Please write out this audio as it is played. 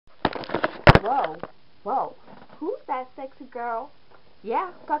Whoa. Whoa. Who's that sexy girl? Yeah,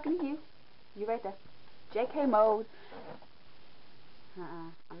 talking to you. You right there. JK mode.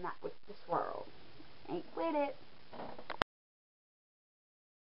 I'm not with this world. Ain't with it.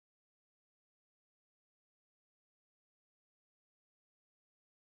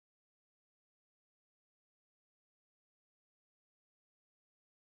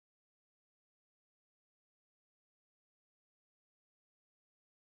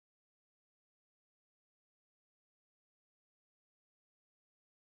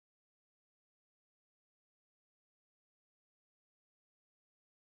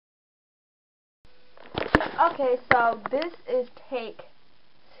 Okay, so this is take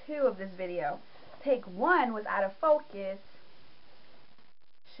 2 of this video. Take 1 was out of focus.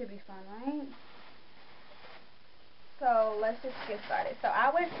 Should be fun, right? So let's just get started. So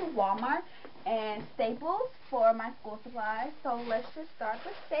I went to Walmart and Staples for my school supplies. So let's just start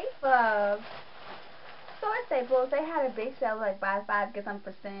with Staples. So at Staples, they had a big sale like buy 5 get some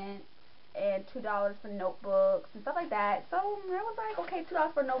percent and $2 for notebooks and stuff like that. So I was like, okay,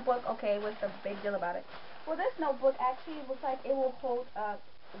 $2 for a notebook. Okay, what's the big deal about it? Well, this notebook actually looks like it will hold up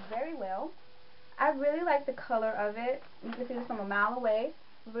very well. I really like the color of it. You can see this from a mile away.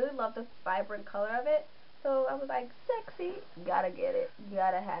 Really love the vibrant color of it. So I was like, sexy, gotta get it,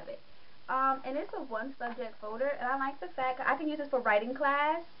 gotta have it. And it's a 1 subject folder, and I like the fact I can use this for writing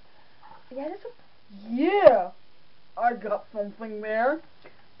class. Yeah, yeah, I got something there.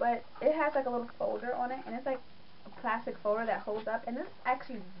 But it has like a little folder on it, and it's like a plastic folder that holds up, and it's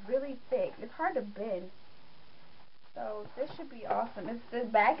actually really thick. It's hard to bend. So this should be awesome. The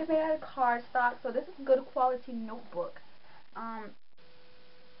back is made out of cardstock, so this is good quality notebook.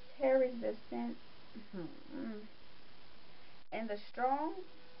 Tear resistant. And the strong,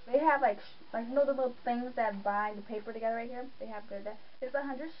 they have like you know the little things that bind the paper together right here. They have good. It's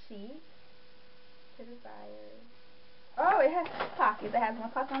 100 sheets to desire. Oh, it has pockets. It has 1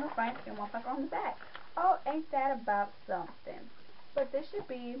 pocket on the front and 1 pocket on the back. Oh, ain't that about something? But this should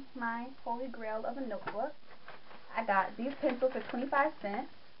be my holy grail of a notebook. I got these pencils for 25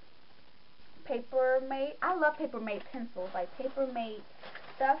 cents. Paper Mate. I love Paper Mate pencils. Like Paper Mate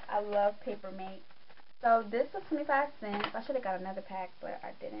stuff. I love Paper Mate. So this was 25 cents. I should have got another pack, but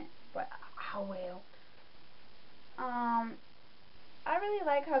I didn't. But oh well. I really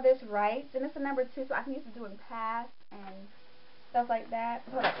like how this writes, and it's a number 2, so I can use it doing past and stuff like that.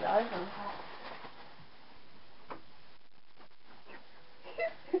 Hold up, y'all. This is hot.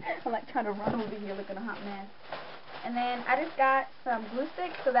 I'm like trying to run over here looking a hot mess. And then I just got some glue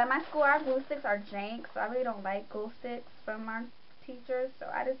sticks, so that my school, our glue sticks are jank, so I really don't like glue sticks from our teachers, so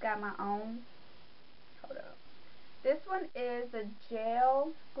I just got my own. Hold up. This one is the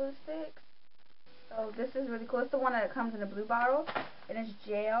gel glue sticks. So this is really cool. It's the one that comes in a blue bottle, and it's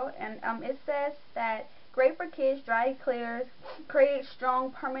gel. And it says that great for kids, dry clears, creates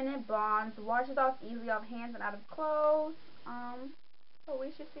strong permanent bonds, washes off easily off hands and out of clothes. So we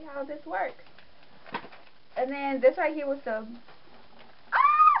should see how this works. And then this right here was the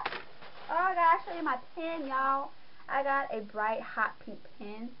oh, I gotta show you my pen, y'all. I got a bright hot pink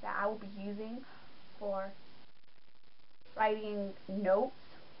pen that I will be using for writing notes.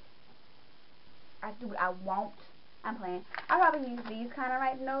 I won't. I'm playing. I'll probably use these kind of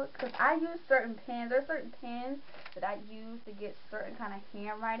write notes because I use certain pens. There's certain pens that I use to get certain kind of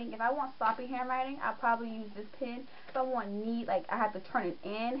handwriting. If I want sloppy handwriting, I'll probably use this pen. If I want neat, like I have to turn it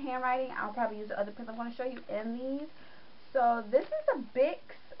in handwriting, I'll probably use the other pens I'm going to show you in these. So this is a Bix.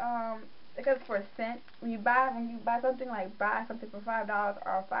 It goes for a cent. When you buy something like buy something for $5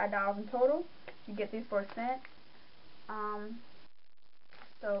 or $5 in total, you get these for a cent.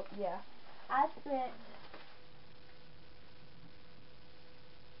 So yeah. I spent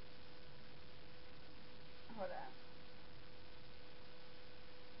hold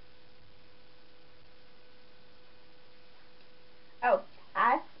on. Oh,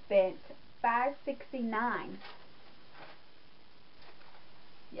 I spent $5.69.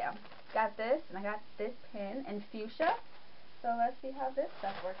 Yeah. Got this and I got this pen in fuchsia. So let's see how this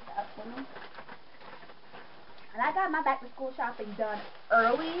stuff works out for me. And I got my back to school shopping done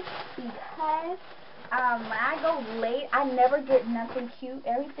early because when I go late, I never get nothing cute.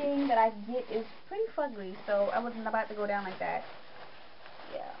 Everything that I get is pretty fugly, so I wasn't about to go down like that.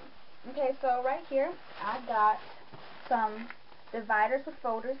 Yeah. Okay, so right here, I got some dividers with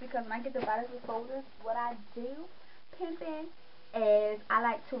folders because when I get dividers with folders, what I do, pimping, is I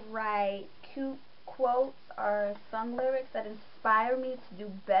like to write cute quotes or song lyrics that inspire me to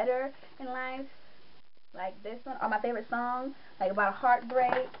do better in life. Like this one, or my favorite song, like about a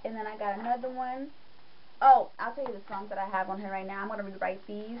heartbreak, and then I got another one. Oh, I'll tell you the songs that I have on here right now. I'm going to rewrite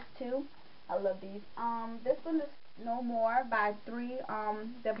these too. I love these. This one is No More by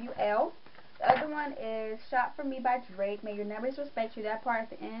 3WL. The other one is Shot for Me by Drake. May Your Neighbors Respect You. That part at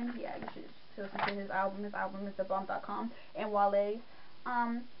the end, yeah, you should listen to his album. His album is thebomb.com. And Wale's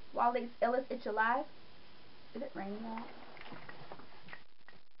Illest It's Your Life. Is it raining out?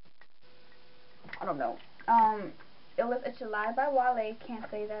 I don't know. Illest It's Your Life by Wale. Can't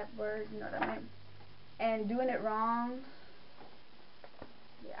say that word, you know what I mean? And Doing It Wrong.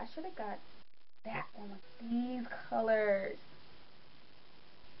 Yeah, I should have got that one with these colors.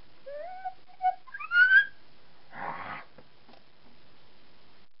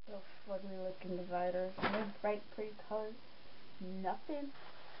 So fugly looking dividers. No bright, pretty colors. Nothing.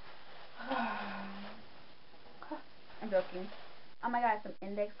 I'm joking. Oh my god, some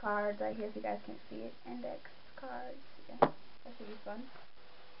index cards right here if you guys can't see it. Index cards. Yeah, that should be fun.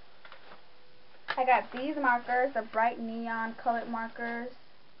 I got these markers, the bright neon colored markers.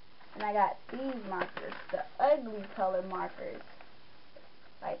 And I got these markers, the ugly colored markers.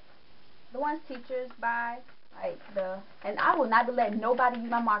 Like, the ones teachers buy. And I will not be letting nobody use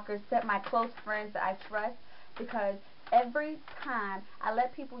my markers except my close friends that I trust. Because every time I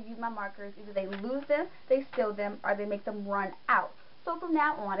let people use my markers, either they lose them, they steal them, or they make them run out. So from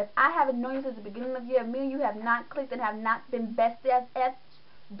now on, if I haven't known you since the beginning of the year, me and you have not clicked and have not been bested as F,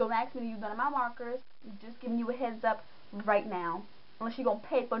 don't ask me to use none of my markers. I'm just giving you a heads up right now. Unless you're going to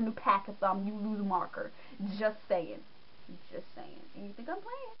pay for a new pack or something, you lose a marker. Just saying. Just saying. And you think I'm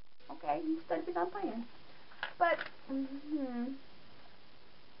playing. Okay, you still think I'm playing. But,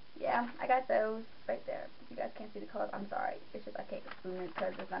 yeah, I got those right there. If you guys can't see the colors, I'm sorry. It's just I can't zoom in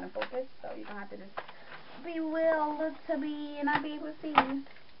because it's not in focus. So you're going to have to just be will look to me and I'll be able to see. No,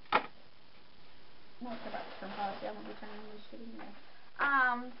 it's about the shrimp policy. I'm going to be turning this shit in there.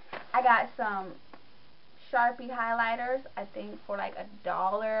 I got some Sharpie highlighters, I think for like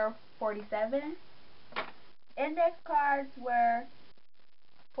 $1.47. Index cards were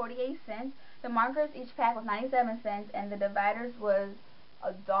 48 cents. The markers, each pack was 97 cents, and the dividers was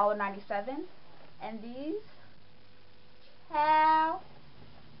 $1.97. And these, child,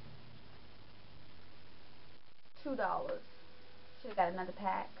 $2. Should have got another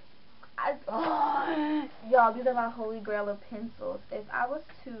pack. Y'all, these are my holy grail of pencils. If I was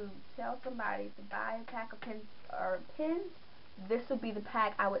to tell somebody to buy a pack of pens, this would be the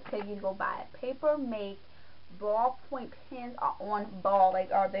pack I would tell you to go buy. Paper Mate ballpoint pens are on ball,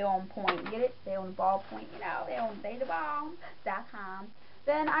 like are they on point? Get it? They on ballpoint, you know, they on databomb.com.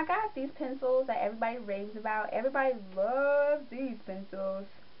 Then I got these pencils that everybody raves about. Everybody loves these pencils,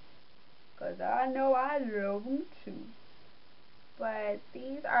 'cause I know I love them too. But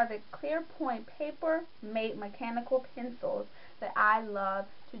these are the Clear Point Paper Mate mechanical pencils that I love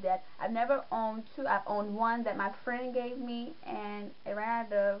to death. I've never owned two. I've owned one that my friend gave me, and it ran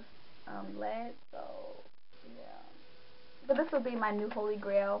out of lead, so yeah. But this will be my new holy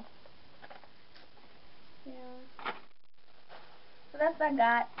grail. Yeah. So that's what I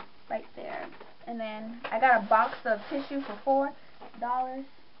got right there. And then I got a box of tissue for $4.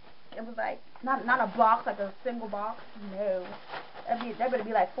 It was like not a box, like a single box. No, that better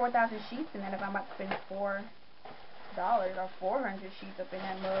be like 4,000 sheets in that if I'm about to spend $4 or 400 sheets up in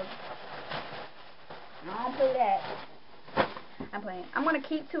that mug. I don't play that. I'm playing. I'm gonna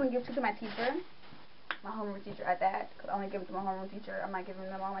keep 2 and give 2 to my teacher, my homeroom teacher at that. 'Cause I only give them to my homeroom teacher. I'm not giving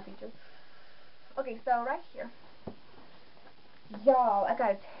them all my teachers. Okay, so right here, y'all, I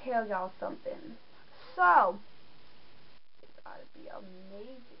gotta tell y'all something. So it's gotta be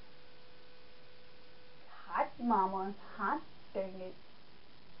amazing. Hot mama, hot dang it.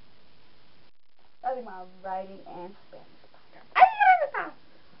 That'll be my writing and Spanish binder.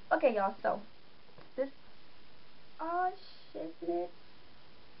 Okay, y'all, so this, oh, shitnit.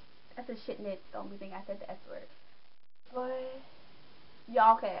 That's a shitnit. Don't be thinking I said the S word. But,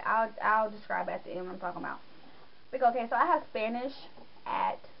 y'all, okay, I'll describe at the end what I'm talking about. Okay, so I have Spanish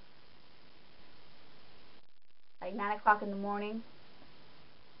at like 9 o'clock in the morning.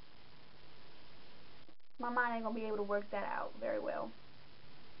 My mind ain't gonna be able to work that out very well.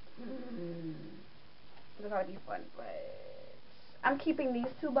 It's gonna be fun, but I'm keeping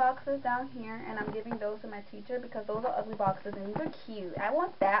these 2 boxes down here, and I'm giving those to my teacher because those are ugly boxes and these are cute. I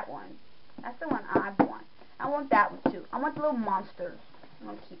want that one. That's the one I want. I want that one too. I want the little monsters. I'm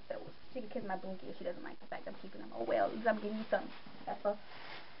gonna keep those. She can kiss my blinky if she doesn't like the fact I'm keeping them. Oh well, at least I'm giving you some. That's a.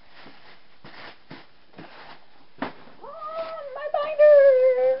 Oh, my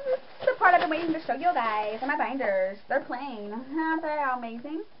binders! This is the part I've been waiting to show you guys. My binders. They're plain. They're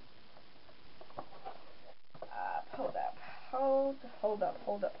amazing. Hold up. Hold up.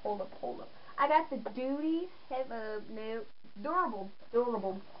 I got the Duty, no,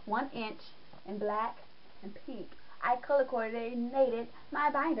 durable, 1 inch and black and pink. I color coordinated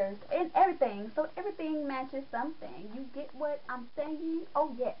my binders and everything, so everything matches something. You get what I'm saying?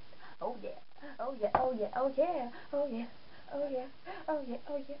 Oh yes, oh yeah, oh yeah, oh yeah, oh yeah, oh yeah, oh yeah, oh yeah,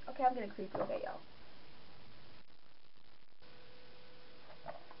 oh yeah. Okay, I'm getting creepy. Okay, y'all.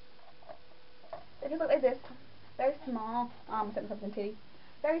 They just look like this. Very small. Something titty.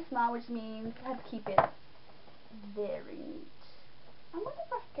 Very small, which means I have to keep it very neat. I wonder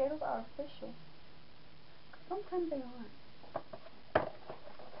if our schedules are official. Sometimes they aren't.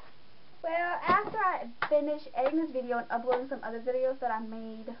 Well, after I finish editing this video and uploading some other videos that I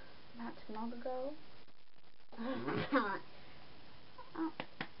made not too long ago, oh,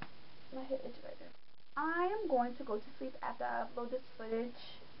 my head itches right there. I am going to go to sleep after I upload this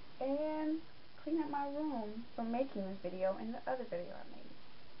footage and clean up my room from making this video and the other video I made.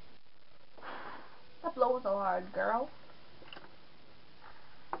 Upload so hard, girl.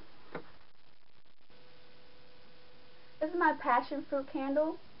 This is my passion fruit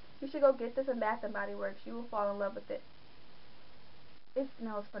candle. You should go get this in Bath and Body Works. You will fall in love with it. It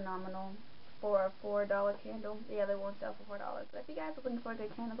smells phenomenal for a $4 candle. The other one sells for $4. But if you guys are looking for a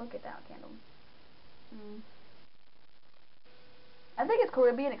good candle, go get that candle. I think it's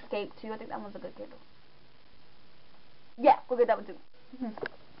Caribbean Escape too. I think that one's a good candle. Yeah, we'll get that one too.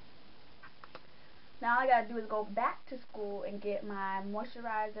 Now all I gotta do is go back to school and get my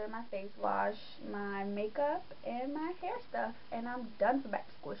moisturizer, my face wash, my makeup, and my hair stuff. And I'm done for back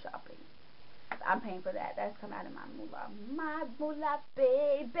to school shopping. I'm paying for that. That's coming out of my moolah. My moolah,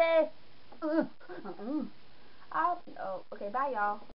 baby. Oh, okay, bye y'all.